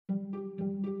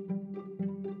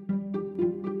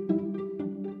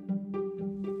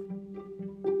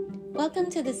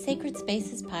Welcome to the Sacred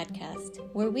Spaces podcast,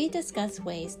 where we discuss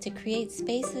ways to create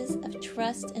spaces of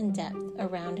trust and depth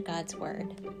around God's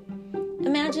Word.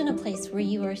 Imagine a place where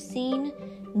you are seen,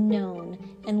 known,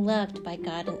 and loved by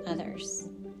God and others.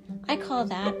 I call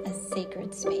that a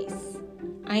sacred space.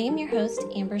 I am your host,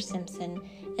 Amber Simpson,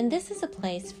 and this is a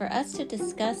place for us to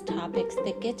discuss topics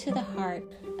that get to the heart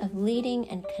of leading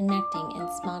and connecting in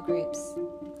small groups.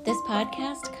 This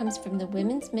podcast comes from the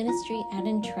women's ministry at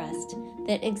Entrust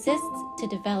that exists to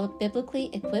develop biblically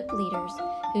equipped leaders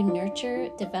who nurture,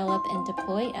 develop, and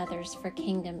deploy others for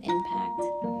kingdom impact.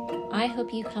 I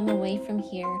hope you come away from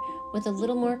here with a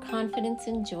little more confidence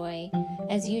and joy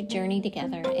as you journey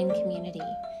together in community.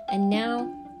 And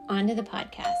now, on to the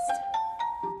podcast.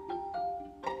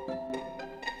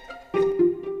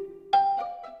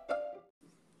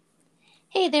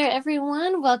 Hey there,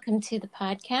 everyone. Welcome to the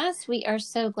podcast. We are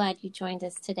so glad you joined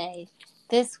us today.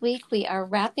 This week, we are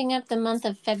wrapping up the month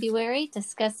of February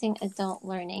discussing adult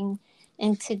learning.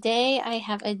 And today, I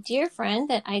have a dear friend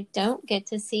that I don't get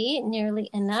to see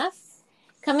nearly enough.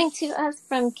 Coming to us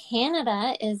from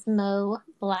Canada is Mo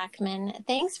Blackman.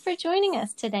 Thanks for joining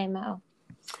us today, Mo.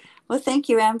 Well, thank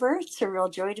you, Amber. It's a real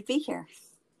joy to be here.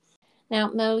 Now,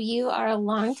 Mo, you are a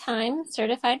longtime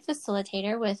certified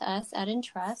facilitator with us at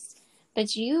Entrust.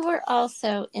 But you were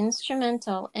also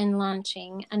instrumental in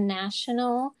launching a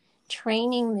national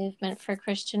training movement for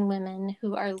Christian women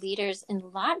who are leaders in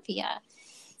Latvia.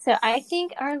 So I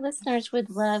think our listeners would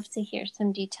love to hear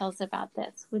some details about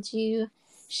this. Would you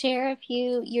share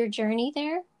your journey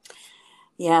there?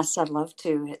 Yes, I'd love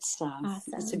to. Awesome.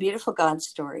 It's a beautiful God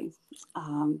story.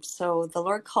 So the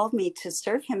Lord called me to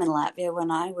serve him in Latvia when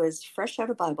I was fresh out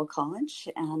of Bible college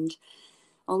and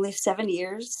only 7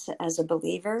 years as a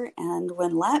believer, and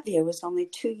when Latvia was only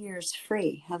 2 years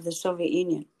free of the Soviet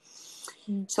Union.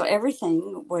 Mm-hmm. So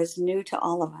everything was new to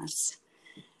all of us.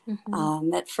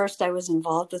 Mm-hmm. At first, I was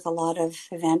involved with a lot of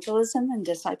evangelism and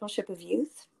discipleship of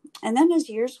youth. And then as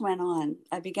years went on,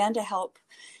 I began to help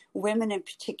women in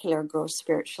particular grow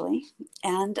spiritually.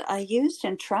 And I used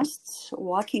Entrust's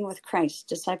Walking with Christ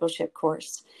discipleship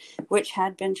course, which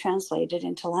had been translated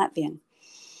into Latvian.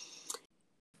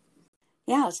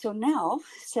 Yeah, so now,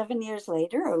 7 years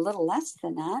later, or a little less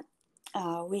than that,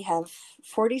 we have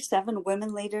 47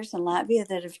 women leaders in Latvia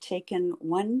that have taken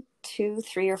 1, 2,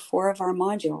 3, or 4 of our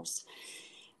modules.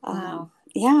 Wow.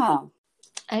 Yeah.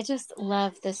 I just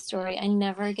love this story. I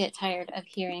never get tired of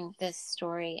hearing this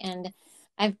story. And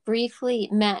I've briefly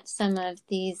met some of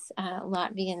these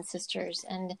Latvian sisters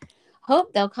and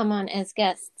hope they'll come on as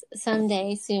guests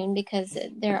someday soon because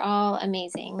they're all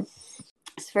amazing.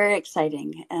 It's very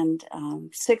exciting. And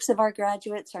 6 of our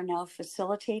graduates are now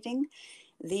facilitating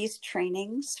these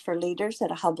trainings for leaders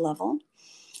at a hub level.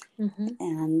 Mm-hmm.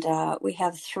 And we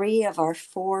have 3 of our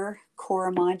 4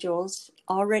 core modules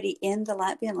already in the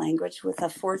Latvian language with a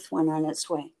 4th one on its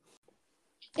way.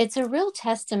 It's a real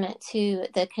testament to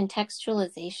the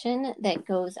contextualization that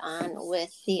goes on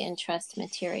with the Entrust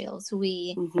materials.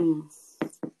 We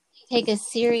take a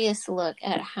serious look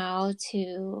at how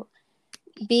to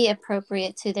be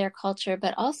appropriate to their culture,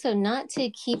 but also not to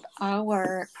keep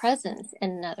our presence in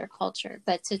another culture,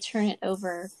 but to turn it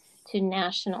over to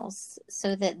nationals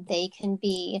so that they can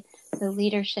be the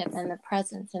leadership and the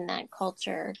presence in that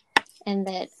culture, and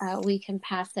that we can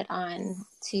pass it on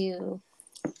to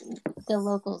the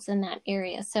locals in that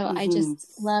area. So I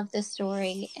just love the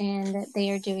story, and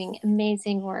they are doing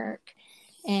amazing work.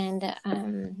 And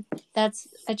that's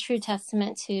a true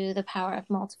testament to the power of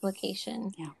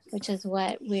multiplication, which is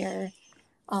what we're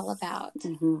all about.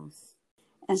 Mm-hmm.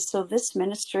 And so this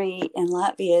ministry in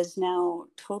Latvia is now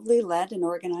totally led and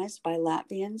organized by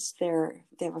Latvians.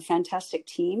 They have a fantastic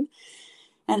team.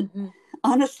 And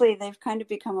honestly, they've kind of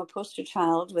become a poster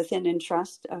child within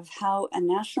Entrust of how a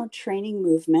national training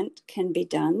movement can be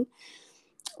done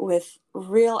with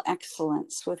real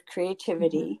excellence, with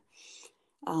creativity.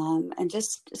 And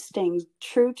just staying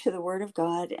true to the Word of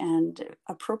God and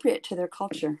appropriate to their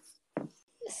culture.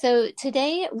 So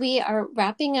today we are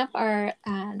wrapping up our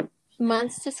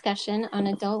month's discussion on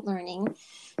adult learning.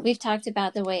 We've talked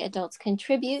about the way adults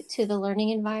contribute to the learning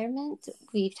environment.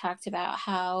 We've talked about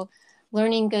how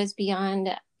learning goes beyond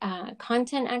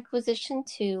content acquisition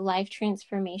to life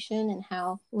transformation, and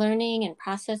how learning and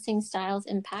processing styles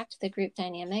impact the group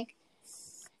dynamic.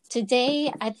 Today,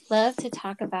 I'd love to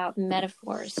talk about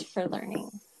metaphors for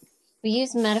learning. We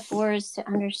use metaphors to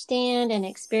understand and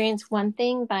experience one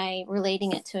thing by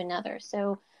relating it to another.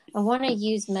 So I want to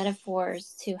use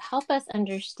metaphors to help us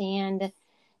understand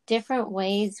different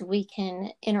ways we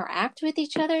can interact with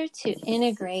each other to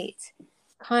integrate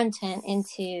content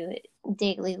into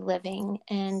daily living.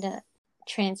 And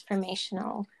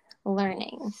transformational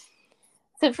learning.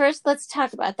 So first, let's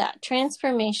talk about that.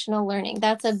 Transformational learning.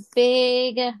 That's a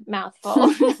big mouthful.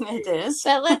 It is.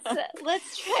 But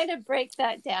let's try to break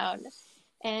that down.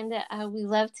 And we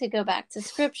love to go back to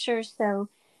Scripture. So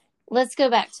let's go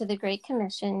back to the Great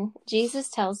Commission. Jesus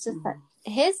tells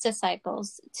his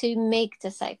disciples to make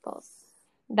disciples,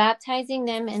 baptizing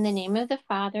them in the name of the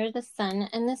Father, the Son,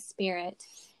 and the Spirit,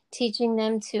 teaching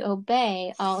them to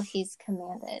obey all he's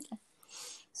commanded.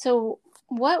 So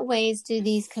what ways do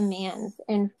these commands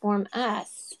inform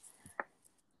us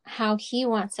how he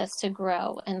wants us to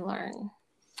grow and learn?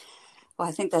 Well,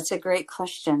 I think that's a great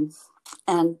question.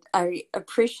 And I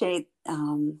appreciate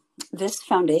this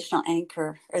foundational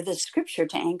anchor, or the scripture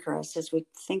to anchor us as we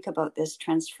think about this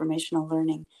transformational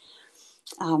learning,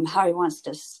 how he wants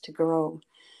us to grow.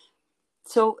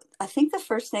 So I think the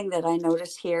first thing that I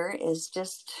notice here is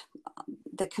just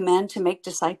the command to make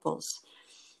disciples.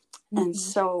 And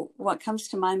so what comes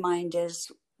to my mind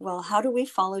is, well, how do we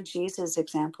follow Jesus'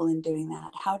 example in doing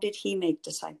that? How did he make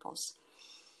disciples?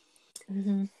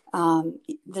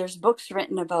 There's books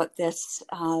written about this,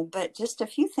 but just a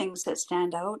few things that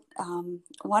stand out.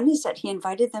 One is that he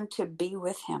invited them to be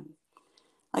with him,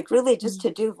 like really just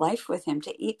to do life with him,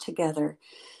 to eat together,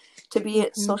 to be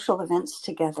at social events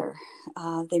together.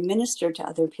 They ministered to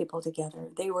other people together.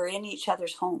 They were in each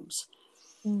other's homes.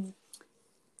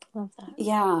 Love that.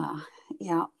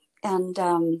 Yeah.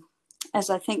 And as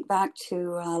I think back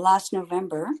to last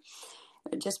November,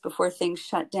 just before things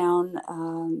shut down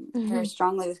very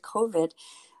strongly with COVID,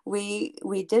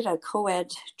 we did a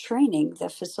co-ed training, the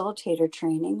facilitator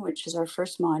training, which is our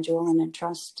first module in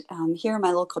Entrust here in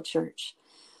my local church.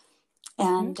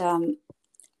 And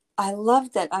I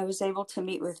loved that I was able to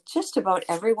meet with just about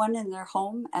everyone in their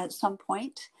home at some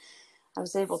point. I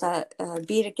was able to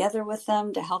be together with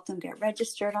them to help them get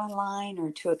registered online, or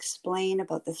to explain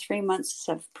about the 3 months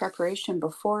of preparation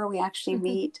before we actually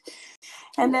meet.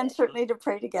 And then certainly to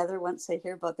pray together once they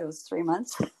hear about those 3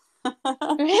 months.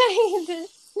 Right.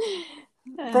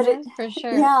 But for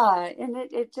sure. Yeah, and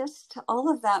it just, all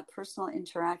of that personal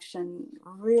interaction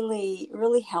really,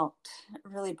 really helped,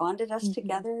 really bonded us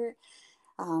together.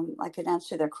 I could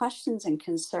answer their questions and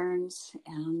concerns,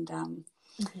 and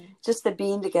just the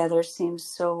being together seems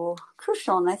so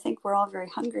crucial. And I think we're all very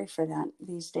hungry for that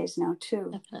these days now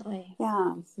too. Definitely.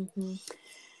 Yeah.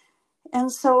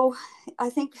 And so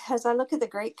I think as I look at the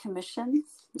Great Commission,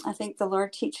 I think the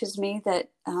Lord teaches me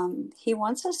that he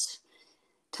wants us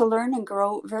to learn and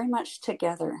grow very much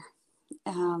together.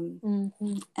 And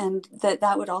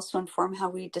that would also inform how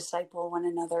we disciple one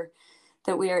another,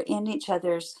 that we are in each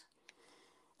other's,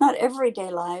 not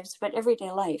everyday lives, but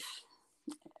everyday life,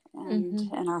 and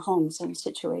in our homes and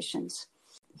situations.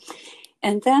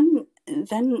 And then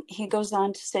he goes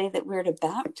on to say that we're to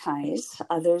baptize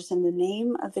others in the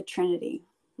name of the Trinity.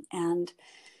 And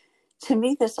to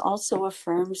me, this also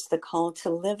affirms the call to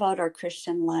live out our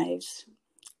Christian lives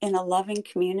in a loving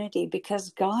community,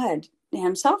 because God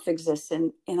himself exists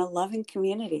in a loving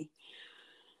community.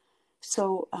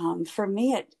 So for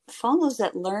me, it follows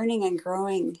that learning and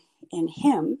growing in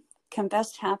him can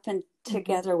best happen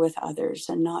together with others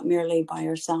and not merely by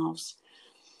ourselves.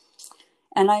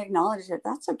 And I acknowledge that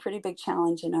that's a pretty big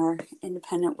challenge in our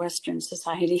independent Western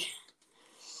society.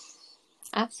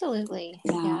 Absolutely.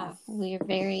 Yeah. We are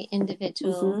very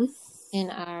individual in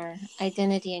our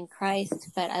identity in Christ,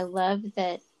 but I love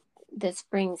that this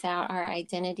brings out our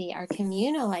identity, our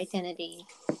communal identity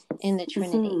in the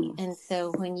Trinity. And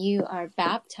so when you are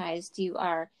baptized, you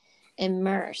are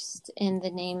immersed in the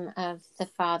name of the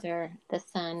Father, the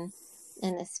Son,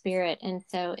 and the Spirit. And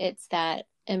so it's that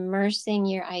immersing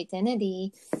your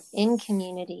identity in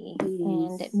community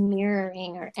and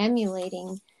mirroring or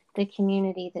emulating the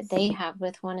community that they have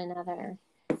with one another,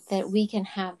 that we can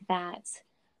have that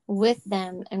with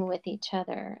them and with each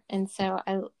other. And so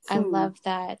I love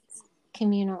that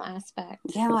communal aspect.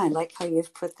 Yeah, I like how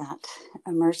you've put that,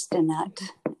 immersed in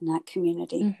that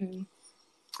community.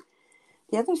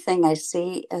 The other thing I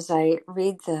see as I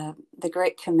read the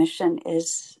Great Commission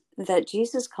is that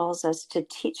Jesus calls us to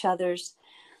teach others.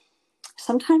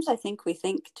 Sometimes I think we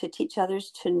think to teach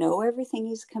others to know everything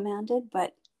he's commanded,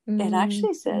 but it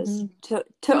actually says to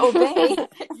obey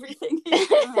everything he's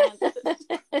commanded.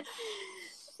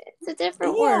 It's a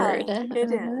different word.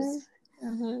 It is.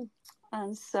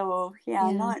 And so,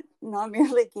 not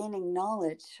merely gaining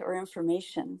knowledge or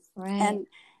information. Right. And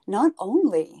not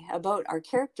only about our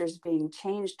characters being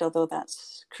changed, although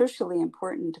that's crucially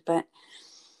important, but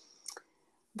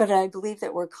I believe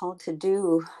that we're called to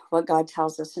do what God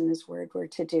tells us in his word we're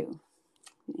to do.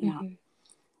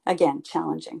 Again,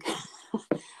 challenging.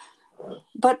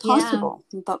 but Yeah,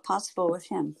 possible with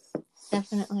him.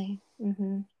 definitely.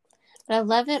 But I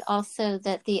love it also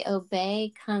that the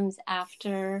obey comes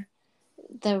after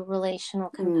the relational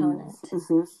component.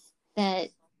 That,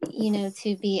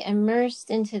 to be immersed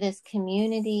into this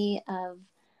community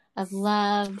of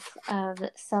love, of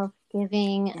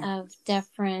self-giving, of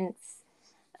deference,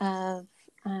 of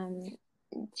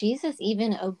Jesus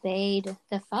even obeyed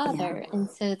the Father. And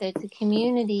so there's a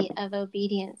community of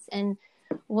obedience. And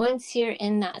once you're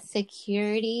in that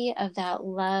security of that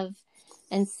love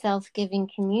and self-giving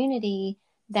community,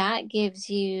 that gives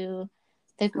you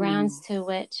the grounds to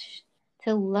which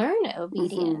to learn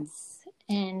obedience.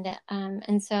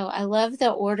 And so I love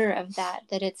the order of that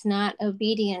it's not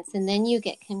obedience and then you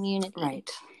get community. Right.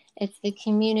 It's the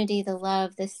community, the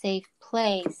love, the safe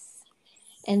place.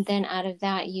 And then out of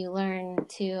that, you learn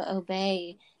to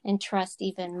obey and trust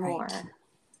even more.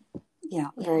 Yeah,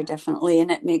 very definitely. And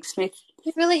it makes me...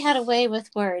 You really had a way with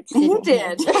words, You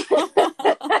didn't did.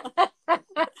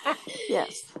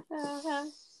 Yes.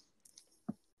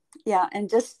 Yeah, and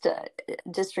just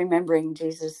remembering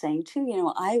Jesus saying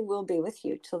too, I will be with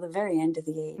you till the very end of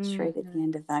the age, right at the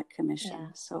end of that commission. Yeah.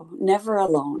 So never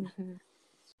alone.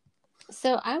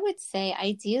 So I would say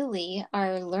ideally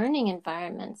our learning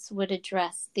environments would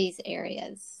address these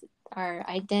areas, our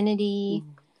identity,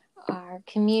 our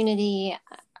community,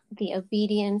 the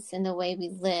obedience and the way we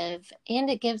live, and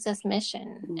it gives us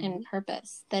mission and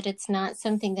purpose, that it's not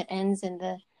something that ends in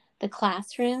the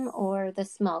classroom or the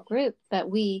small group, but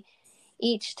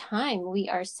each time we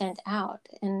are sent out.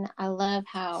 And I love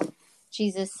how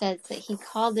Jesus says that he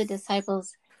called the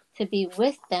disciples to be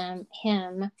with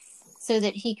him, so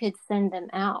that he could send them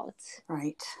out.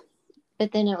 Right.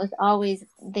 But then it was always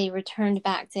they returned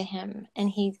back to him,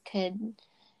 and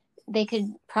they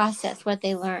could process what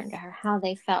they learned or how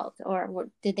they felt, or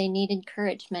did they need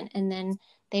encouragement, and then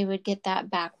they would get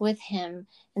that back with him,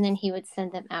 and then he would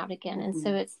send them out again. And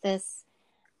so it's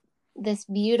this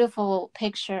beautiful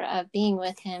picture of being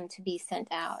with him to be sent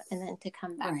out and then to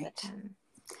come back with him.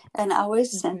 And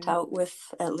always sent out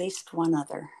with at least one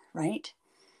other, right?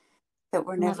 That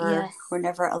we're never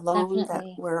alone.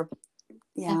 Definitely. That we're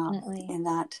in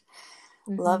that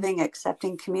loving,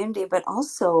 accepting community, but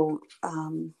also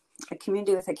a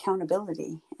community with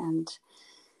accountability and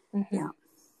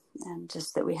and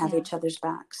just that we have each other's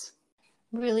backs.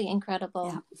 Really incredible.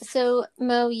 Yeah. So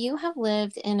Mo, you have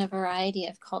lived in a variety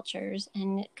of cultures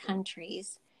and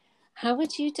countries. How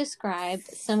would you describe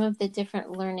some of the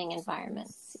different learning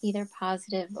environments, either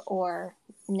positive or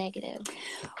negative?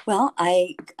 Well,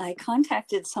 I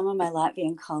contacted some of my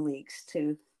Latvian colleagues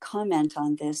to comment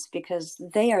on this because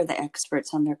they are the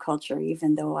experts on their culture,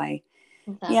 even though I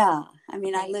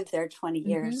lived there 20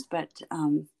 years, but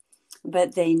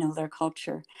they know their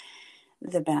culture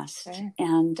the best. Sure.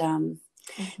 And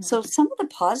so some of the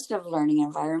positive learning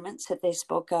environments that they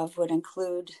spoke of would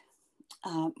include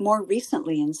more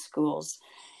recently in schools,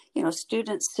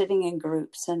 students sitting in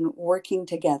groups and working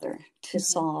together to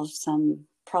solve some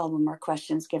problem or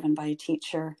questions given by a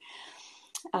teacher.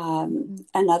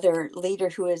 Another leader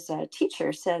who is a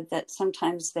teacher said that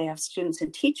sometimes they have students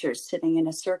and teachers sitting in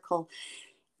a circle,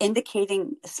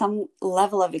 indicating some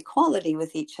level of equality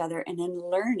with each other and then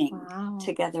learning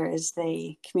together as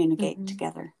they communicate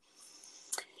together.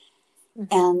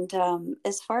 And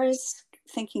as far as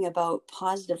thinking about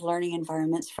positive learning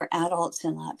environments for adults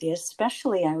in Latvia,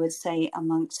 especially I would say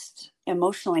amongst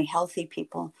emotionally healthy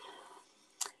people,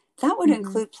 that would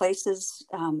include places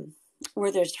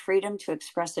where there's freedom to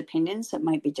express opinions that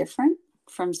might be different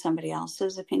from somebody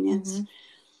else's opinions.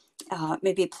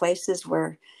 Maybe places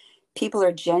where people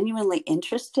are genuinely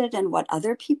interested in what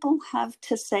other people have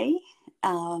to say,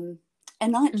 and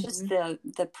not just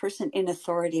the person in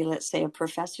authority, let's say a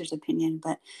professor's opinion,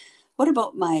 but what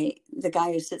about the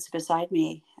guy who sits beside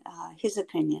me, his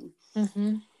opinion?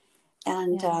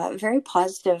 And very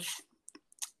positive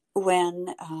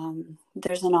when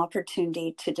there's an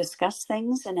opportunity to discuss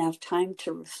things and have time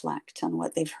to reflect on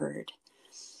what they've heard.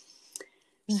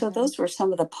 So those were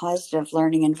some of the positive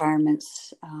learning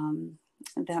environments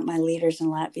that my leaders in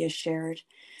Latvia shared.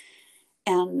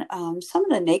 And some of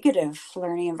the negative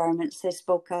learning environments they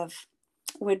spoke of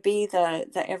would be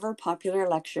the ever popular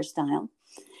lecture style.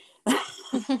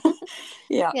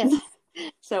 Yes.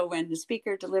 So when the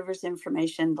speaker delivers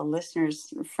information, the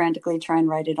listeners frantically try and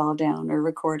write it all down or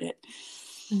record it.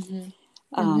 And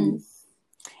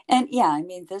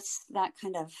that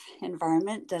kind of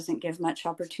environment doesn't give much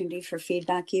opportunity for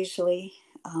feedback usually.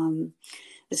 The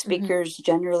speakers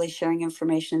generally sharing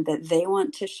information that they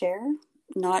want to share,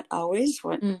 not always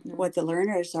what the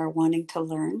learners are wanting to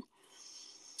learn.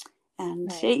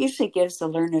 And Right. it usually gives the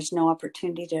learners no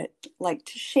opportunity to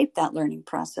shape that learning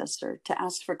process or to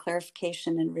ask for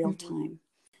clarification in real Mm-hmm. time.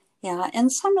 Yeah,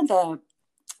 and some of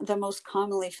the most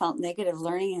commonly felt negative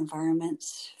learning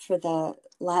environments for the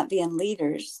Latvian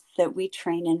leaders that we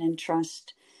train in and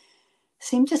trust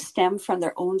seem to stem from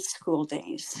their own school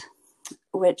days,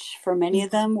 which for many of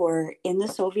Mm-hmm. them were in the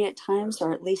Soviet times,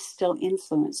 or at least still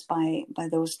influenced by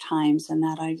those times and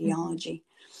that ideology.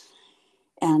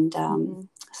 And Mm-hmm.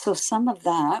 so some of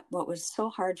that, what was so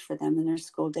hard for them in their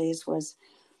school days, was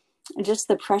just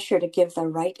the pressure to give the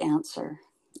right answer,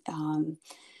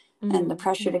 and the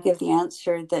pressure to Yeah. give the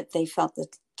answer that they felt the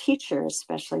teacher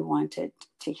especially wanted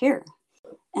to hear.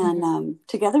 And Mm-hmm.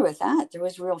 together with that, there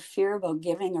was real fear about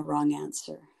giving a wrong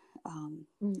answer.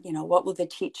 What will the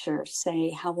teacher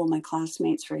say? How will my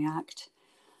classmates react?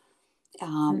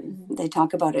 Mm-hmm. They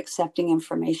talk about accepting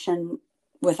information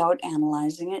without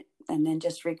analyzing it and then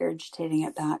just regurgitating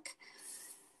it back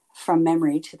from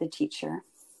memory to the teacher.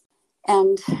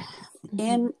 And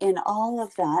Mm-hmm. in all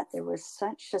of that, there was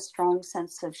such a strong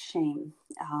sense of shame,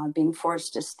 being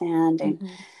forced to stand and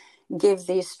Mm-hmm. give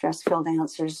these stress-filled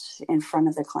answers in front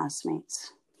of the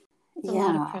classmates. It's a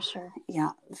lot of Yeah, pressure.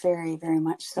 yeah, very, very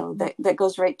much so. Mm-hmm. That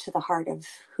goes right to the heart of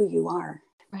who you are.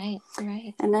 Right.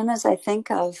 Right. And then as I think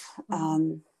of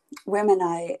Mm-hmm. women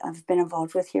I've been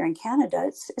involved with here in Canada,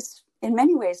 it's in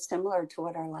many ways similar to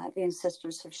what our Latvian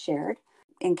sisters have shared.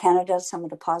 In Canada, some of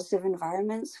the positive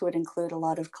environments would include a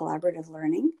lot of collaborative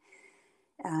learning,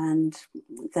 and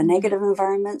the Mm-hmm. negative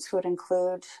environments would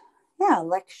include,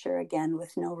 lecture again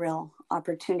with no real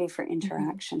opportunity for Mm-hmm.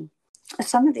 interaction.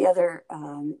 Some of the other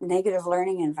negative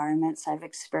learning environments I've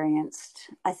experienced,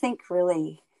 I think,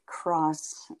 really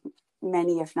cross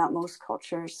many, if not most,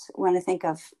 cultures. When I think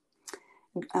of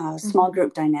small Mm-hmm.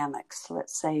 group dynamics,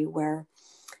 let's say, where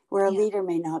a Yeah. leader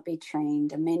may not be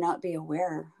trained and may not be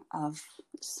aware of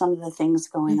some of the things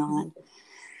going Mm-hmm. on.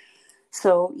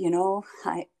 So,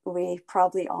 we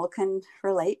probably all can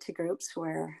relate to groups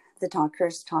where the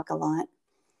talkers talk a lot,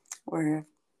 where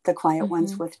the quiet Mm-hmm.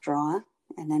 ones withdraw,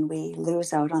 and then we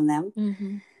lose out on them.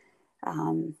 Mm-hmm.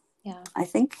 Um, Yeah. I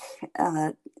think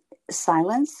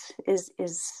silence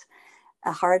is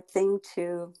a hard thing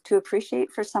to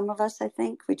appreciate for some of us. I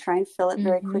think we try and fill it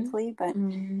very Mm-hmm. quickly, but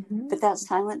Mm-hmm. that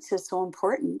silence is so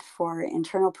important for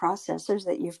internal processors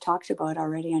that you've talked about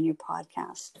already on your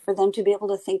podcast, for them to be able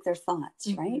to think their thoughts,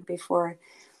 Mm-hmm. right, before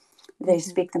they Mm-hmm.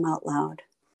 speak them out loud.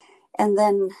 And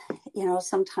then,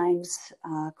 sometimes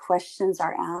questions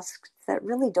are asked that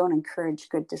really don't encourage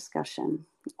good discussion,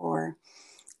 or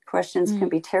questions can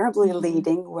be terribly Mm-hmm.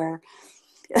 leading where,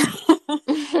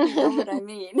 you know what I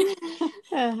mean?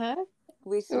 Uh-huh.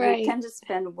 We Right. tend to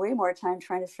spend way more time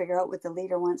trying to figure out what the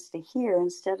leader wants to hear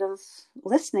instead of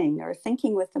listening or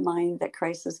thinking with the mind that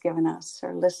Christ has given us,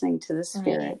 or listening to the Right.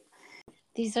 Spirit.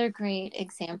 These are great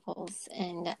examples,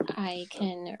 and I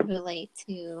can relate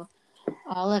to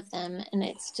all of them. And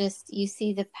it's just, you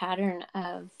see the pattern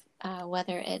of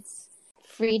whether it's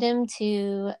freedom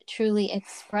to truly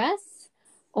express,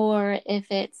 or if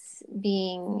it's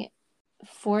being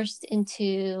forced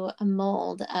into a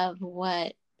mold of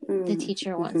what the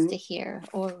teacher wants Mm-hmm. to hear,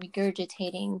 or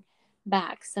regurgitating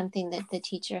back something that the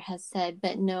teacher has said,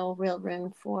 but no real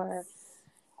room for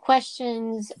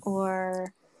questions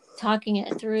or talking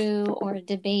it through or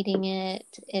debating it.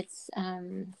 It's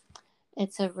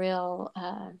a real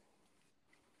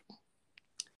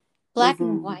black and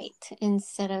Mm-hmm. white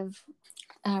instead of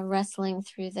wrestling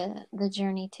through the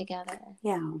journey together.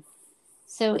 Yeah.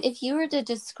 So if you were to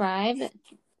describe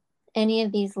any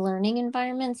of these learning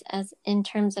environments as in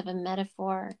terms of a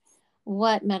metaphor,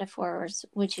 what metaphors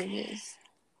would you use?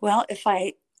 Well, if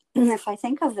I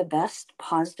think of the best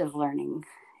positive learning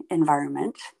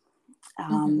environment,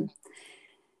 Mm-hmm.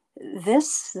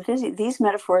 these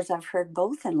metaphors I've heard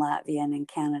both in Latvia and in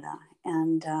Canada,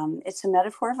 and it's a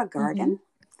metaphor of a Mm-hmm. garden,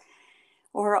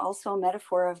 or also a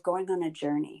metaphor of going on a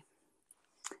journey.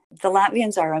 The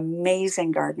Latvians are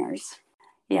amazing gardeners.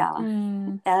 Yeah,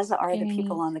 as are the Very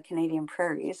people neat. on the Canadian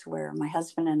prairies where my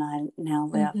husband and I now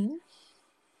live. Mm-hmm.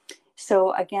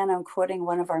 So again, I'm quoting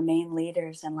one of our main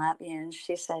leaders in Latvia, and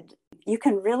she said, you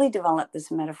can really develop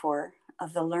this metaphor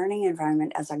of the learning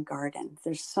environment as a garden.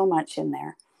 There's so much in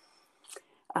there.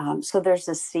 So there's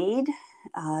a seed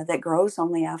that grows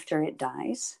only after it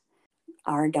dies,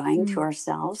 our dying to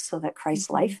ourselves, so that Christ's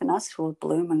Mm-hmm. life in us will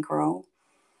bloom and grow.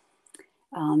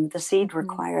 The seed Mm-hmm.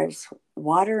 requires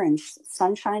water and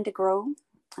sunshine to grow,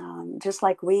 just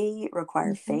like we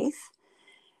require Mm-hmm. faith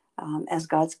as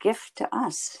God's gift to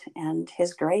us, and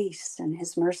His grace and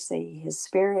His mercy, His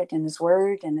Spirit and His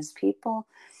Word and His people.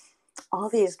 All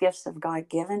these gifts of God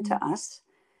given to us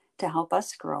to help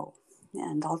us grow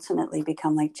and ultimately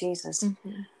become like Jesus.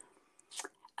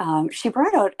 She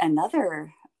brought out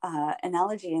another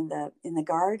analogy in the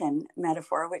garden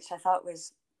metaphor, which I thought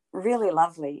was really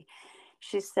lovely.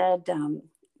 She said,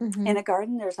 in a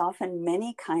garden, there's often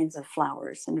many kinds of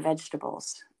flowers and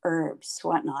vegetables, herbs,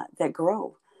 whatnot, that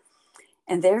grow.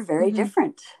 And they're very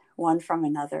different one from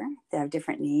another. They have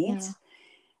different needs.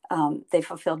 They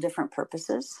fulfill different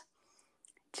purposes,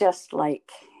 just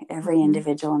like every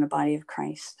individual in the body of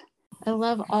Christ. I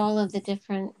love all of the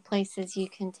different places you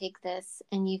can take this,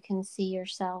 and you can see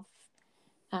yourself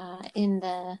in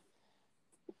the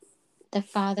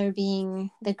Father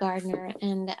being the gardener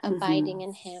and abiding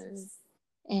in him,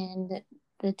 and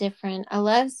the different. I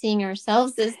love seeing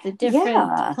ourselves as the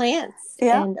different plants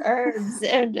and herbs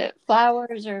and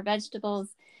flowers or vegetables.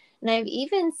 And I've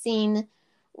even seen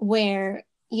where,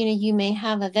 you may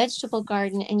have a vegetable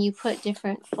garden and you put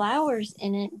different flowers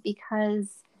in it because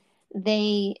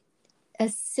they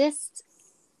assist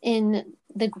in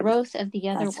the growth of the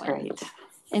other one. Great.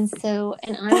 And so,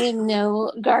 and I am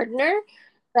no gardener,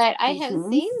 but I have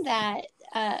seen that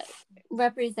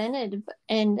represented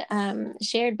and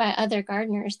shared by other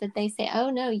gardeners, that they say, oh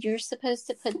no, you're supposed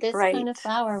to put this kind of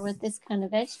flower with this kind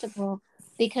of vegetable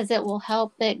because it will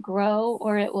help it grow,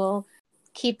 or it will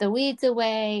keep the weeds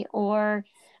away, or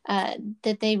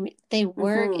that they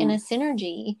work in a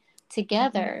synergy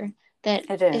together.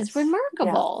 That is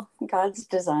remarkable. Yeah. God's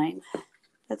design.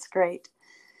 That's great.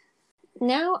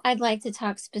 Now I'd like to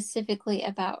talk specifically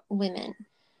about women.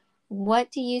 What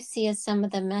do you see as some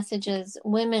of the messages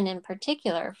women in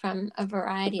particular from a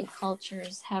variety of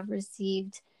cultures have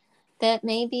received that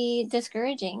may be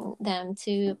discouraging them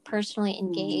to personally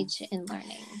engage in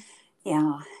learning?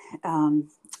 Yeah.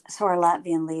 So our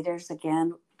Latvian leaders,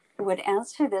 again, would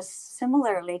answer this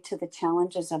similarly to the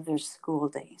challenges of their school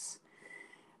days.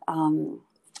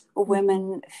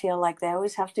 Women feel like they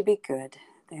always have to be good.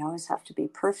 They always have to be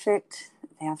perfect.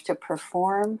 They have to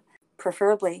perform,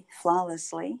 preferably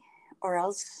flawlessly, or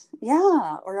else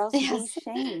be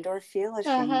shamed or feel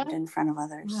ashamed in front of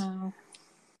others. Wow.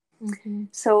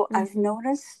 So I've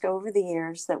noticed over the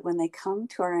years that when they come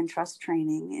to our Entrust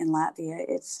training in Latvia,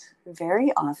 it's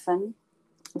very often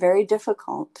very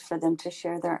difficult for them to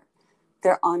share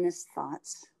their honest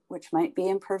thoughts, which might be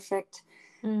imperfect,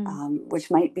 which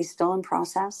might be still in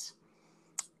process.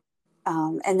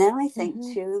 And then I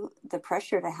think, too, the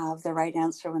pressure to have the right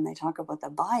answer when they talk about the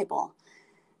Bible,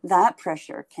 that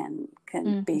pressure can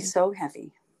be so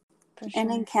heavy. Sure.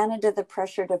 And in Canada, the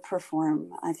pressure to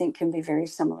perform, I think, can be very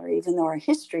similar, even though our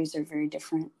histories are very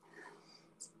different.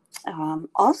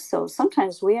 Also,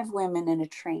 sometimes we have women in a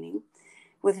training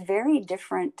with very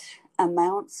different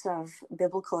amounts of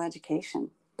biblical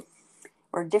education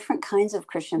or different kinds of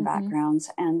Christian backgrounds.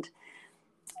 And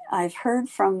I've heard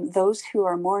from those who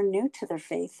are more new to their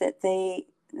faith that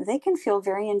they can feel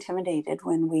very intimidated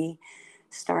when we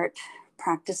start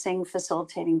practicing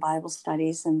facilitating Bible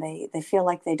studies, and they feel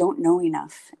like they don't know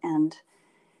enough. And,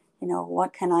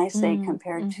 what can I say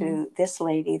compared to this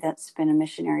lady that's been a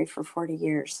missionary for 40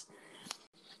 years?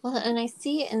 Well, and I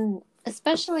see,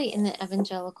 especially in the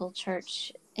evangelical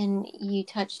church, and you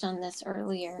touched on this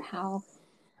earlier, how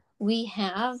we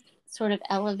have sort of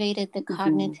elevated the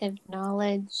cognitive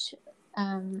knowledge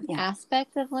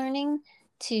aspect of learning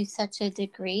to such a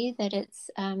degree that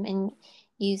it's, and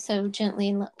you so gently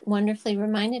and wonderfully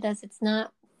reminded us, it's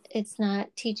not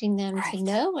teaching them to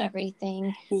know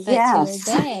everything, but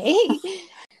to obey.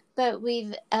 But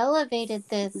we've elevated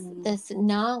this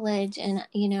knowledge, and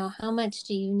how much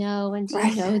do you know, and do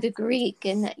you know the Greek,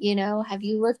 and have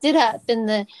you looked it up in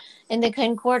the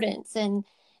concordance, and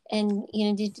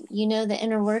did you know the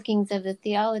inner workings of the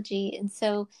theology? And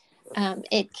so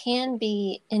it can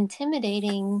be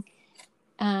intimidating,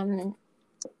 and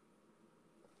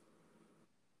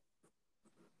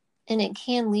it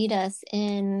can lead us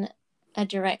in a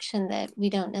direction that we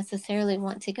don't necessarily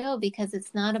want to go, because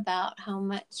it's not about how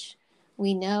much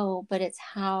we know, but it's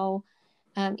how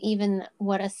even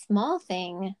what a small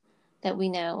thing that we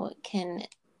know can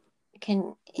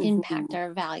impact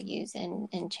our values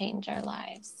and change our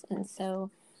lives. And so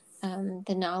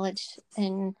the knowledge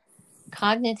and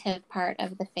cognitive part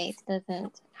of the faith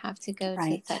doesn't have to go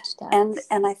to such depths.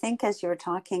 And I think as you were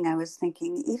talking, I was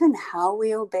thinking, even how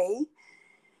we obey,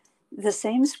 the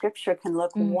same scripture can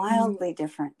look wildly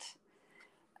different,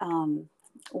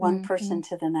 one person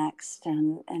to the next,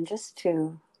 and just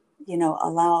to,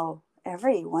 allow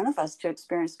every one of us to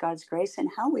experience God's grace in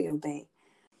how we obey.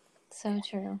 So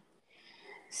true.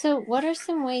 So what are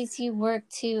some ways you work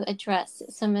to address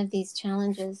some of these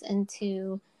challenges and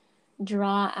to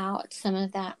draw out some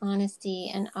of that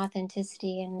honesty and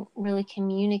authenticity and really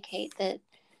communicate that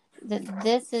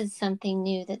this is something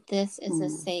new, that this is a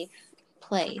safe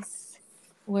place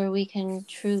where we can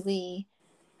truly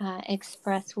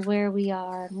express where we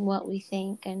are, what we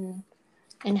think, and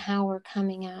how we're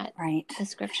coming at the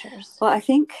scriptures. Well, I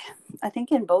think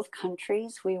in both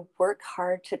countries, we work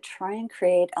hard to try and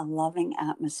create a loving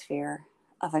atmosphere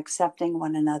of accepting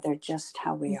one another just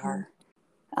how we are.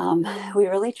 We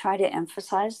really try to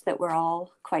emphasize that we're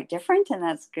all quite different, and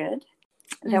that's good,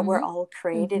 that we're all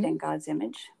created in God's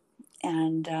image.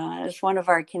 And as one of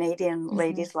our Canadian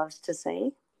ladies loves to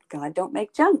say, God don't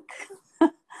make junk.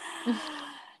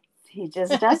 He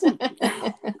just doesn't.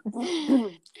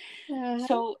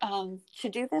 So to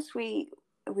do this, we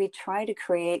try to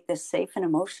create this safe and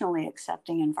emotionally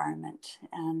accepting environment.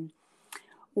 And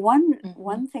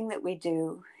one thing that we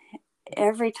do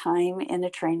every time in a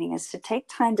training is to take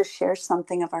time to share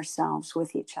something of ourselves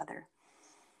with each other.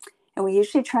 And we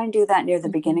usually try and do that near the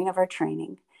beginning of our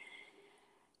training.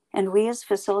 And we as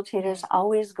facilitators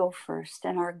always go first.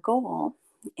 And our goal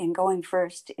in going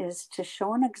first is to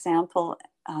show an example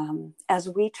as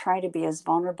we try to be as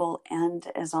vulnerable and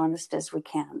as honest as we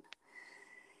can.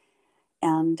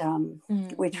 And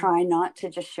we try not to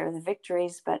just share the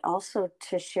victories, but also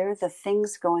to share the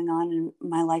things going on in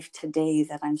my life today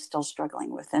that I'm still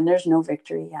struggling with. And there's no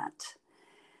victory yet.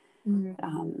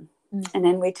 And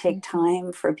then we take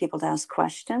time for people to ask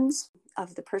questions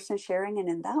of the person sharing, and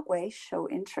in that way show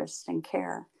interest and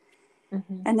care.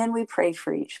 And then we pray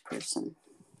for each person.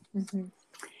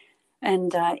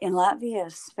 And in Latvia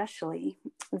especially,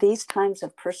 these times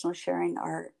of personal sharing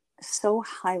are so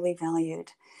highly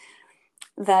valued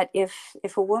that if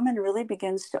a woman really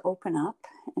begins to open up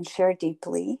and share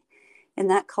deeply in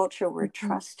that culture where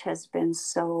trust has been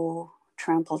so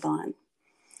trampled on,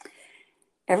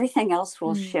 everything else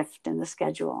will shift in the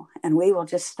schedule, and we will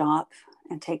just stop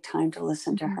and take time to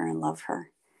listen to her and love her.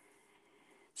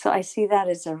 So I see that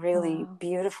as a really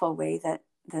beautiful way that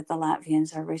the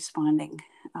Latvians are responding.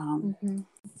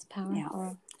 It's powerful.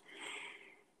 Yeah.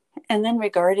 And then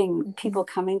regarding people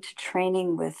coming to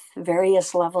training with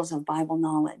various levels of Bible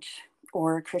knowledge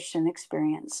or Christian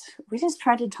experience, we just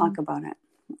try to talk about it.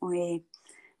 We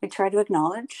try to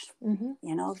acknowledge,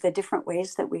 the different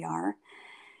ways that we are,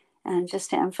 and just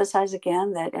to emphasize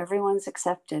again that everyone's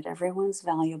accepted, everyone's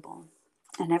valuable,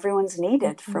 and everyone's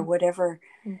needed for whatever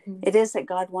it is that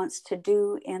God wants to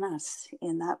do in us,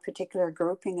 in that particular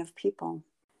grouping of people.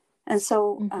 And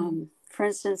so, for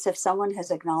instance, if someone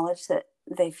has acknowledged that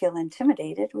they feel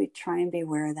intimidated, we try and be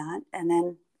aware of that, and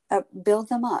then build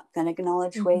them up and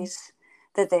acknowledge ways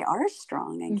that they are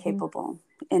strong and capable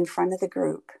in front of the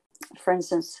group. For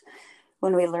instance,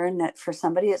 when we learn that for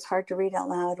somebody it's hard to read out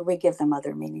loud, we give them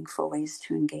other meaningful ways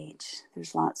to engage.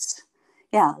 There's lots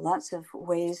of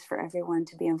ways for everyone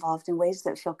to be involved in ways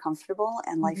that feel comfortable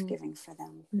and life-giving for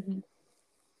them.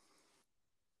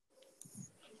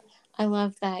 I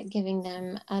love that, giving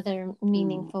them other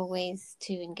meaningful ways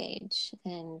to engage,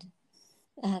 and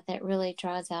that really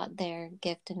draws out their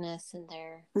giftedness and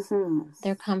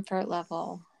their comfort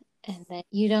level, and that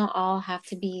you don't all have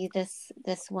to be this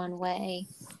one way.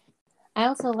 I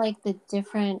also like the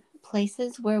different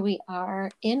places where we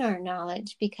are in our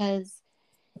knowledge, because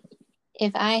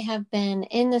if I have been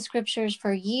in the scriptures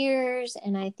for years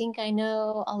and I think I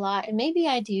know a lot, and maybe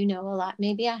I do know a lot,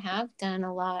 maybe I have done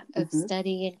a lot of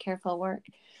study and careful work,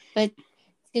 but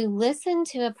to listen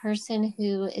to a person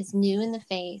who is new in the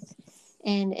faith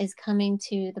and is coming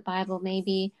to the Bible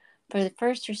maybe for the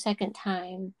first or second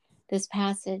time, this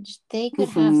passage, they could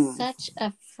have such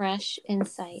a fresh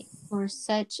insight or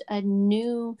such a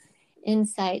new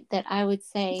insight that I would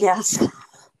say,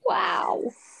 wow,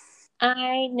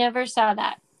 I never saw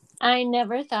that. I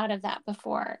never thought of that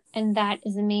before. And that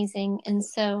is amazing. And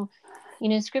so,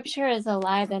 scripture is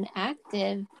alive and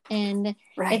active, and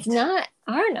it's not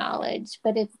our knowledge,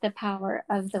 but it's the power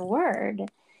of the word.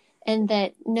 And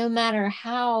that no matter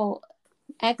how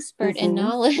expert in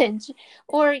knowledge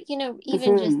or,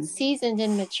 even just seasoned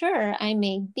and mature I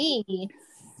may be,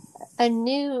 a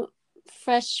new,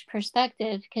 fresh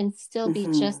perspective can still be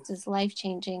just as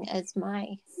life-changing as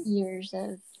my years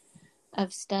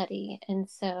of study. And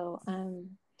so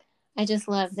I just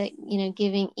love that,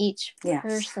 giving each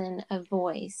person a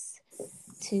voice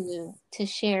to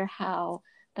share how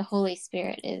the Holy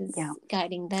Spirit is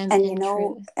guiding them. And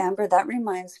truth. Amber, that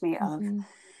reminds me of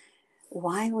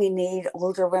why we need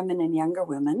older women and younger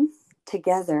women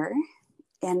together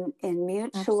in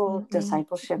mutual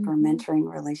discipleship or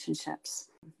mentoring relationships.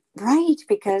 Right,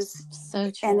 because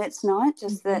so true. And it's not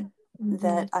just that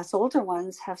that us older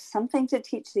ones have something to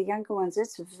teach the younger ones.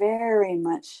 It's very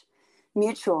much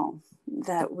mutual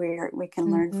that we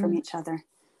can learn from each other.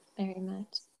 Very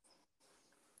much.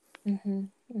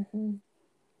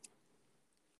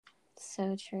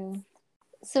 So true.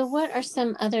 So what are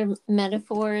some other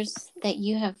metaphors that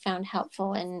you have found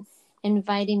helpful in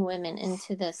inviting women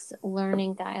into this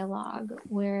learning dialogue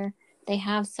where they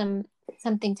have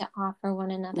something to offer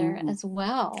one another as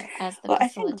well as the facilitator? I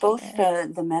think both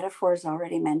the metaphors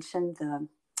already mentioned, the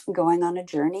going on a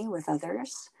journey with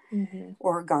others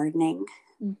or gardening.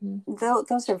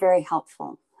 Those are very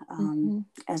helpful,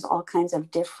 as all kinds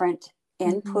of different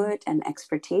input and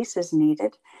expertise is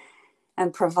needed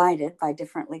and provided by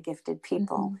differently gifted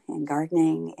people in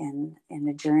gardening, in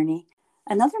a journey.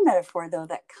 Another metaphor, though,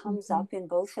 that comes up in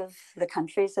both of the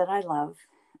countries that I love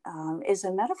is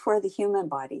a metaphor of the human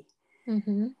body.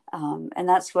 And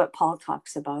that's what Paul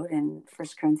talks about in 1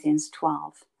 Corinthians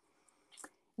 12.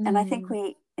 And I think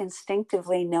we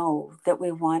instinctively know that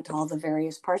we want all the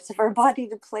various parts of our body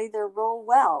to play their role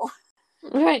well.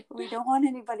 Right. We don't want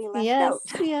anybody left out.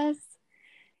 Yes.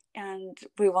 And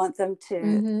we want them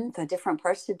to, the different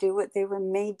parts, to do what they were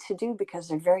made to do because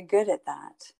they're very good at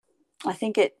that. I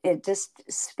think it just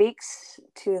speaks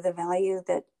to the value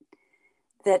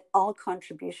that all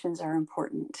contributions are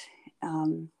important,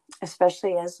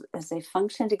 especially as they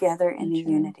function together in a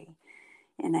unity,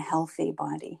 in a healthy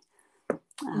body,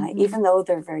 even though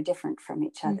they're very different from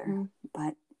each other,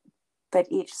 but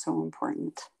each so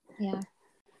important. Yeah.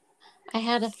 I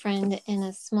had a friend in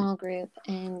a small group,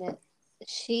 and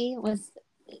she was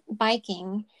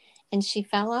biking, and she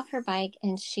fell off her bike,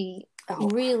 and she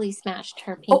really smashed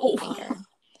her pinky finger.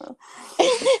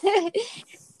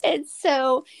 And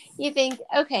so you think,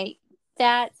 okay,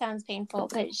 that sounds painful,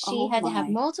 but she had to have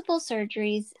multiple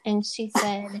surgeries, and she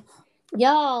said,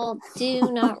 y'all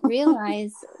do not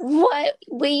realize what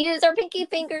we use our pinky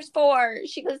fingers for.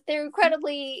 She goes, they're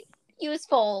incredibly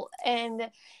useful, and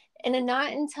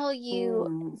not until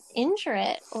you injure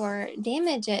it or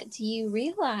damage it do you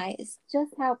realize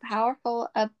just how powerful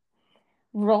a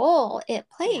role it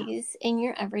plays in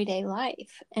your everyday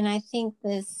life. And I think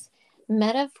this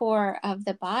metaphor of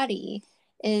the body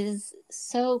is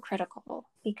so critical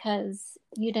because,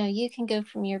 you can go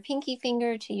from your pinky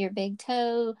finger to your big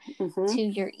toe to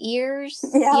your ears,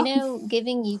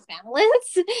 giving you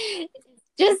balance.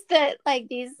 Just that, like,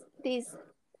 these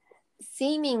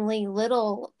seemingly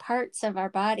little parts of our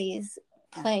bodies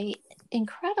play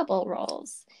incredible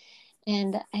roles.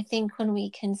 And I think when we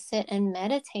can sit and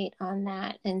meditate on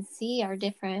that and see our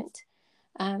different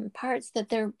parts, that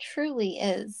there truly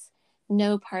is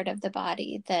no part of the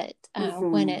body that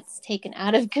when it's taken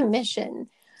out of commission,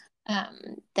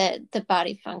 that the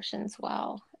body functions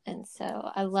well. And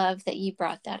so I love that you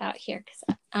brought that out here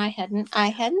because I hadn't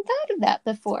thought of that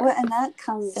before. Well, and that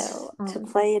comes to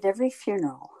play at every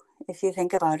funeral. If you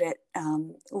think about it,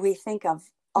 we think of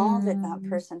all that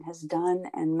person has done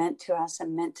and meant to us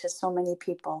and meant to so many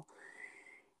people.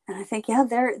 And I think,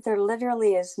 there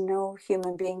literally is no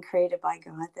human being created by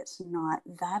God that's not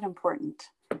that important.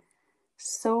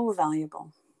 So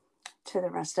valuable to the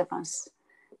rest of us.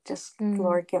 Just,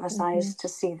 Lord, give us eyes to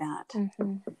see that.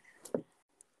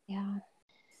 Yeah.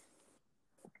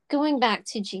 Going back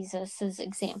to Jesus's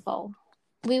example,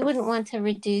 we wouldn't want to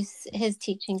reduce his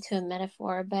teaching to a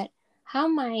metaphor, but how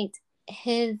might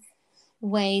his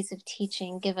ways of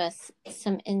teaching give us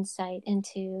some insight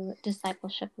into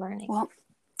discipleship learning? Well,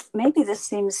 maybe this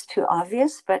seems too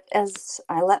obvious, but as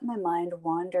I let my mind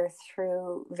wander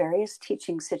through various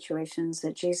teaching situations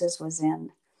that Jesus was in,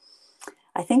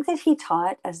 I think that he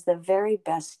taught as the very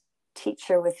best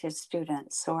teacher with his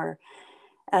students, or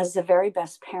as the very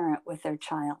best parent with their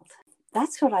child.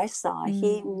 That's what I saw.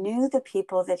 He knew the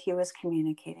people that he was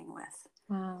communicating with.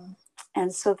 Wow.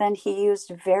 And so then he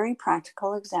used very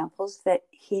practical examples that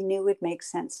he knew would make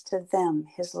sense to them,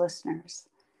 his listeners.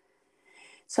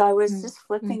 So I was just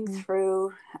flipping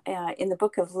through in the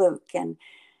book of Luke, and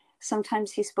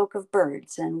sometimes he spoke of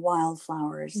birds and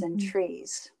wildflowers and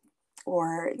trees,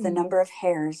 or the number of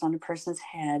hairs on a person's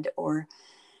head, or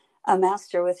a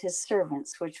master with his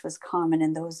servants, which was common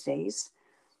in those days,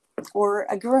 or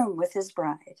a groom with his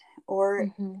bride.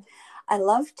 Or I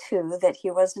love too that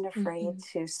he wasn't afraid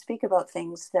to speak about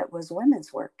things that was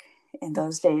women's work in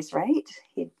those days, right?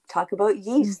 He'd talk about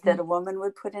yeast that a woman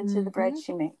would put into the bread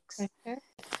she makes.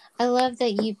 I love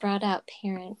that you brought out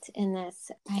parent in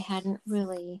this. I hadn't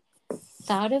really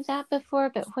thought of that before,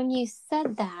 but when you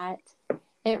said that,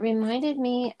 it reminded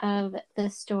me of the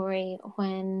story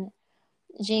when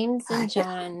James and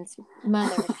John's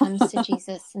mother comes to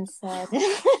Jesus and said,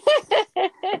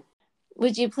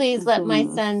 would you please let my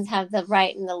Mm-hmm. sons have the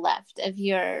right and the left of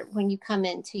when you come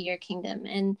into your kingdom?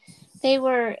 And they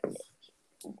were,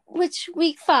 which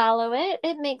we follow it.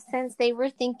 It makes sense. They were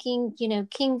thinking,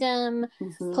 kingdom,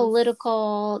 Mm-hmm.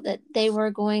 political, that they were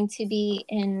going to be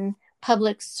in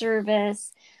public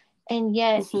service. And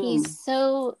yet Mm-hmm. he's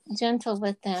so gentle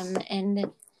with them.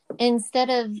 And instead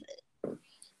of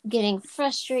getting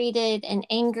frustrated and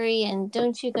angry and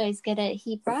don't you guys get it,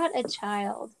 he brought a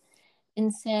child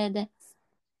and said,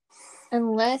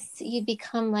 unless you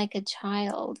become like a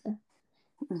child,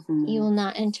 Mm-hmm. you will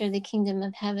not enter the kingdom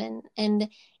of heaven. And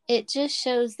it just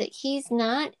shows that he's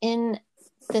not in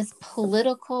this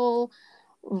political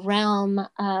realm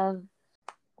of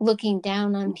looking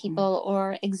down on people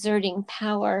or exerting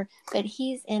power, but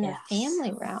he's in a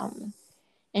family realm.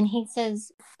 And he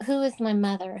says, who is my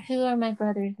mother? Who are my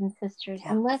brothers and sisters?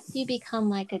 Yeah. Unless you become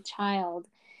like a child.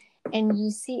 And you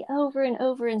see over and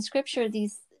over in scripture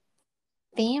these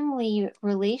family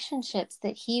relationships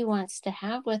that he wants to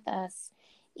have with us,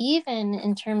 even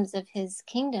in terms of his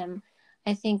kingdom.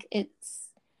 I think it's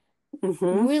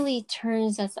really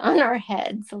turns us on our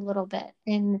heads a little bit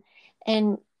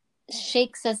and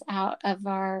shakes us out of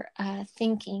our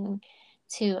thinking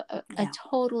to a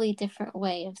totally different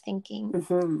way of thinking.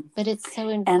 But it's so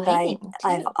inviting.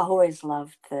 And I've always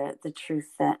loved the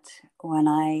truth that when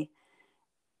I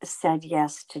said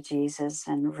yes to Jesus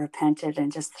and repented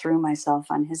and just threw myself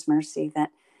on his mercy, that,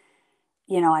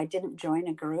 I didn't join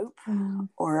a group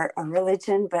or a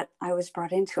religion, but I was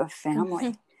brought into a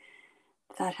family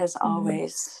that has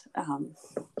always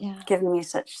given me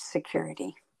such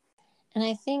security. And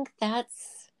I think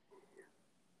that's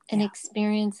an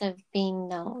experience of being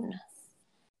known.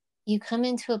 You come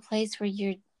into a place where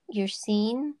you're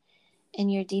seen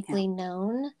and you're deeply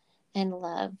known and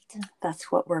loved.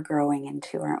 That's what we're growing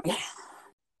into, aren't we?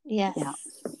 Yes. Yeah.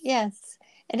 Yes.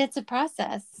 And it's a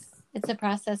process. It's a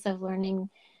process of learning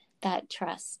that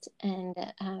trust and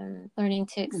learning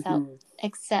to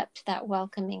accept that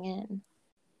welcoming in,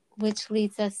 which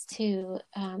leads us to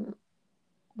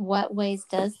what ways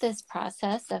does this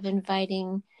process of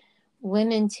inviting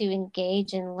women to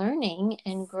engage in learning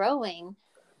and growing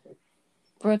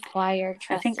require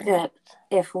trust? I think that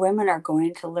if women are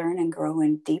going to learn and grow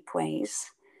in deep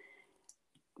ways,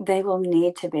 they will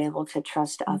need to be able to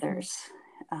trust others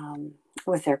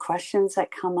with their questions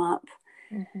that come up,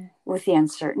 with the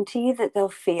uncertainty that they'll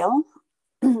feel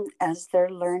as they're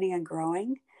learning and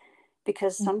growing,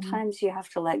 because sometimes you have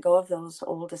to let go of those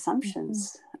old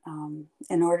assumptions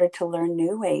in order to learn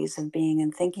new ways of being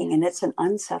and thinking. And it's an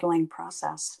unsettling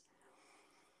process.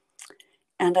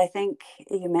 And I think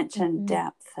you mentioned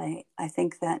depth. I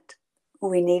think that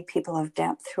we need people of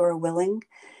depth who are willing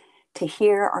to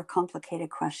hear our complicated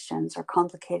questions or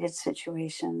complicated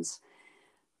situations,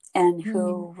 and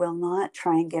who will not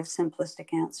try and give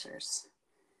simplistic answers,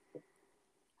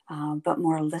 but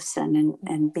more listen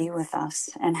and be with us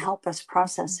and help us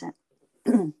process it.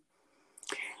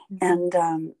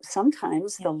 And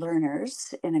sometimes the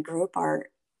learners in a group are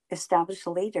established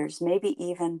leaders, maybe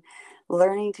even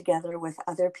learning together with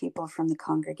other people from the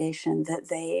congregation that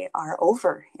they are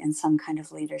over in some kind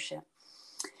of leadership.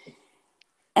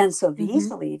 And so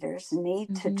these leaders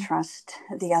need to trust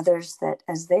the others, that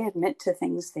as they admit to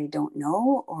things they don't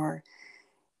know or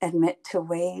admit to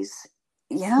ways,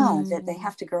 that they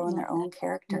have to grow in their own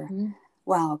character.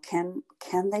 Wow, can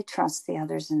they trust the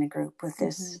others in a group with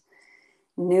this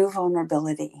new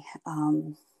vulnerability,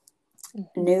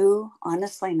 new,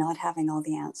 honestly, not having all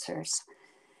the answers,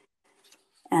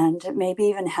 and maybe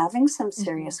even having some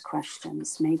serious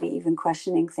questions, maybe even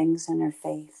questioning things in their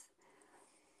faith.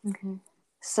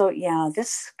 So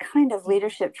this kind of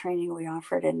leadership training we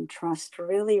offered in Trust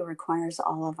really requires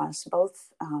all of us,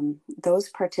 both those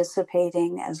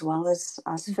participating as well as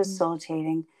us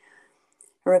facilitating.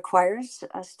 It requires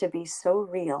us to be so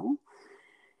real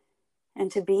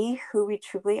and to be who we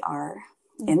truly are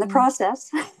in the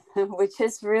process, which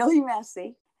is really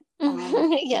messy.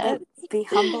 Be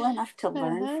humble enough to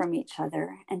learn from each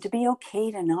other and to be okay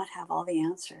to not have all the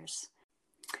answers.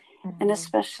 And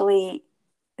especially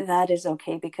that is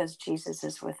okay because Jesus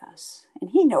is with us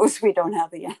and he knows we don't have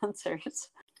the answers.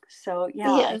 So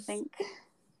I think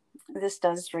this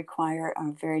does require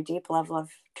a very deep level of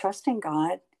trusting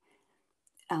God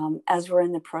as we're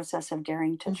in the process of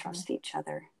daring to trust each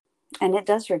other. And it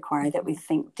does require that we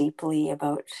think deeply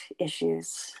about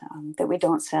issues, that we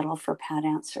don't settle for pat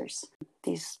answers,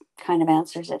 these kind of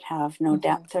answers that have no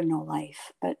depth or no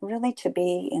life, but really to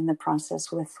be in the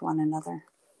process with one another.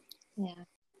 Yeah.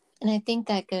 And I think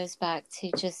that goes back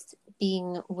to just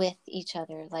being with each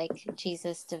other, like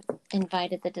Jesus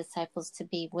invited the disciples to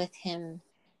be with him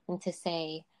and to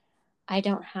say, I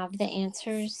don't have the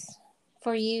answers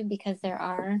for you, because there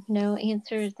are no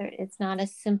answers. It's not a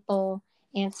simple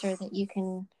answer that you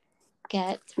can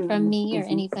get from me or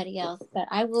anybody else, but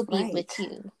I will be with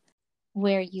you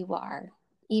where you are,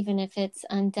 even if it's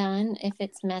undone, if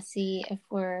it's messy, if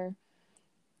we're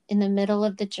in the middle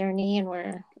of the journey and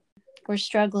we're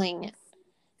struggling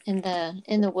in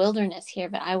the wilderness here,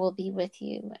 but I will be with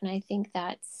you. And I think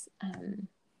that's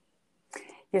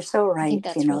you're so right.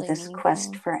 You know, really this meaningful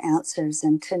quest for answers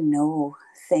and to know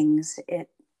things,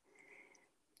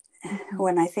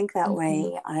 when I think that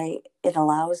way, it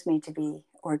allows me to be,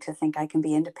 or to think I can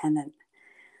be independent.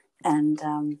 And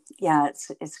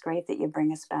it's great that you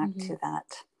bring us back to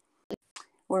that.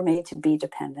 We're made to be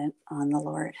dependent on the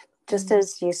Lord. Just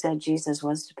as you said, Jesus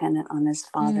was dependent on his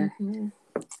Father.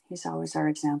 He's always our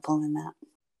example in that.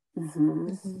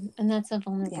 And that's a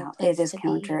vulnerable place it is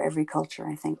counter every culture,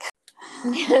 I think.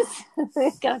 Yes,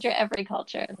 counter every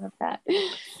culture. I love that.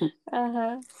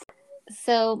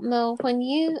 So, Mo, when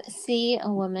you see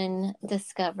a woman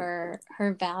discover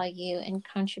her value and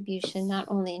contribution, not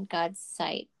only in God's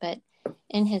sight, but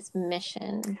in his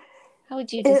mission, how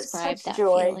would you describe that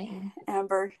feeling?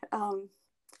 Amber.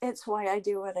 It's why I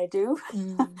do what I do.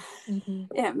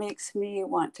 It makes me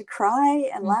want to cry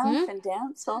and laugh and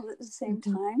dance all at the same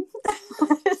time.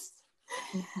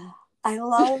 I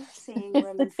love seeing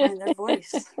women find their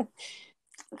voice.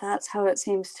 That's how it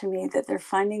seems to me, that they're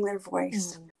finding their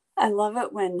voice. I love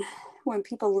it when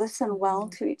people listen well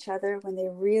to each other, when they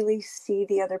really see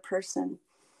the other person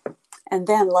and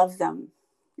then love them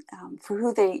for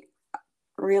who they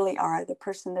really are, the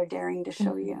person they're daring to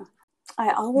show you.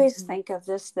 I always think of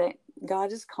this, that God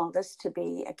has called us to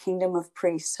be a kingdom of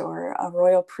priests, or a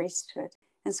royal priesthood.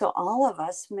 And so all of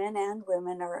us, men and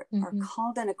women, are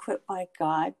called and equipped by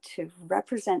God to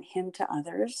represent him to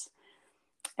others,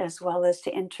 as well as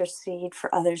to intercede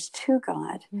for others to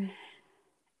God.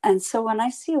 And so when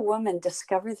I see a woman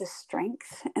discover the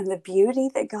strength and the beauty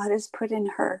that God has put in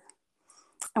her,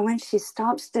 and when she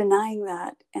stops denying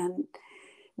that and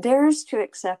dares to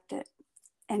accept it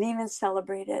and even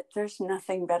celebrate it, there's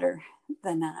nothing better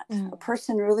than that. A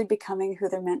person really becoming who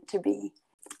they're meant to be.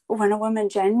 When a woman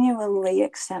genuinely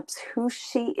accepts who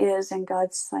she is in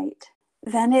God's sight,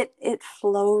 then it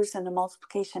flows and the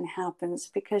multiplication happens,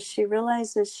 because she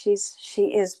realizes she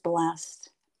is blessed.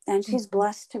 And she's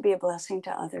blessed to be a blessing to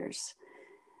others.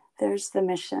 There's the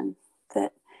mission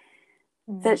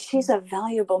that she's a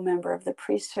valuable member of the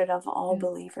priesthood of all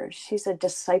believers. She's a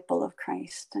disciple of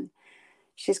Christ, and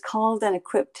she's called and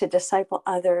equipped to disciple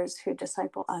others who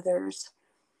disciple others.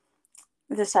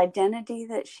 This identity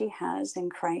that she has in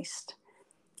Christ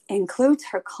includes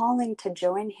her calling to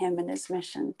join him in his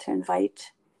mission, to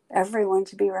invite everyone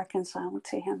to be reconciled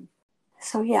to him.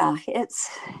 So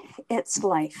it's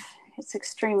life. It's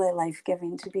extremely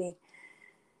life-giving to be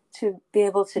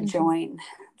able to join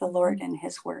the Lord in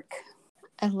his work.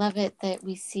 I love it that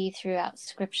we see throughout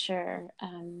Scripture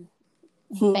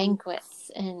banquets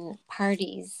and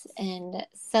parties and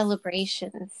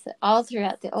celebrations all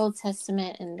throughout the Old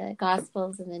Testament and the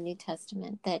Gospels and the New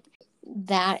Testament,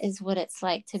 that is what it's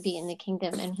like to be in the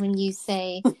kingdom. And when you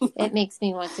say it makes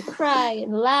me want to cry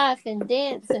and laugh and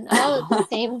dance and all at the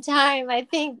same time, I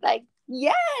think, like,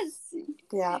 yes,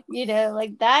 you know,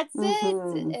 like, that's it.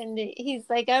 And he's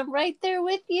like, I'm right there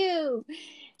with you.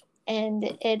 And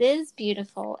it is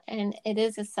beautiful, and it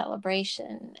is a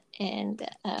celebration and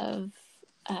of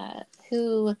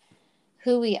who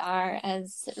we are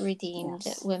as redeemed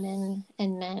women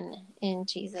and men in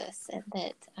Jesus, and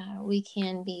that we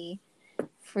can be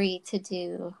free to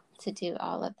do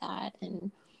all of that.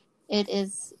 And it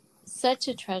is such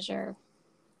a treasure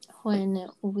when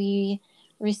we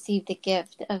receive the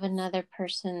gift of another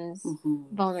person's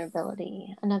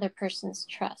vulnerability, another person's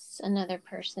trust, another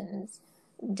person's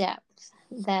depth,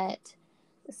 that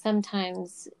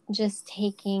sometimes just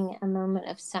taking a moment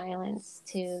of silence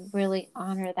to really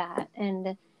honor that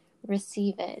and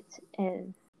receive it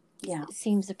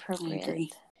seems appropriate. I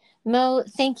agree. Mo,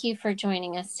 thank you for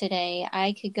joining us today.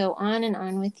 I could go on and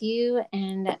on with you,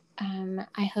 and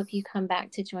I hope you come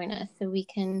back to join us so we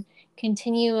can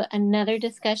continue another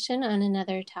discussion on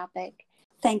another topic.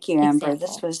 Thank you, Amber.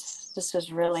 This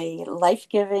was really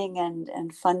life-giving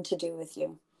and fun to do with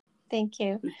you. Thank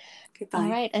you. Goodbye. All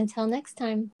right, until next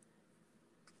time.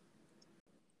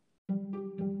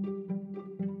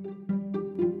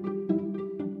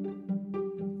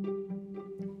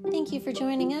 Thank thank you for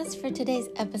joining us for today's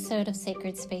episode of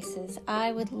Sacred Spaces.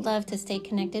 I would love to stay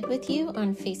connected with you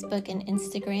on Facebook and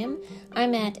Instagram.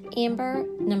 I'm at Amber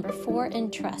 4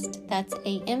 and Trust. That's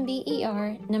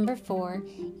AMBER 4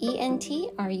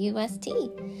 ENTRUST.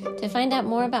 To find out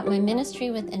more about my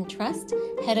ministry with Entrust,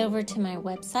 head over to my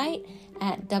website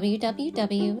at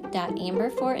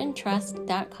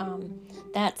www.amber4entrust.com.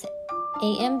 That's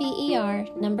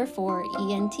AMBER 4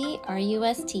 ENTRUST.com.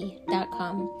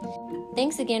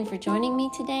 Thanks again for joining me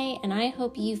today, and I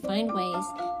hope you find ways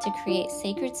to create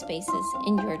sacred spaces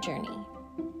in your journey.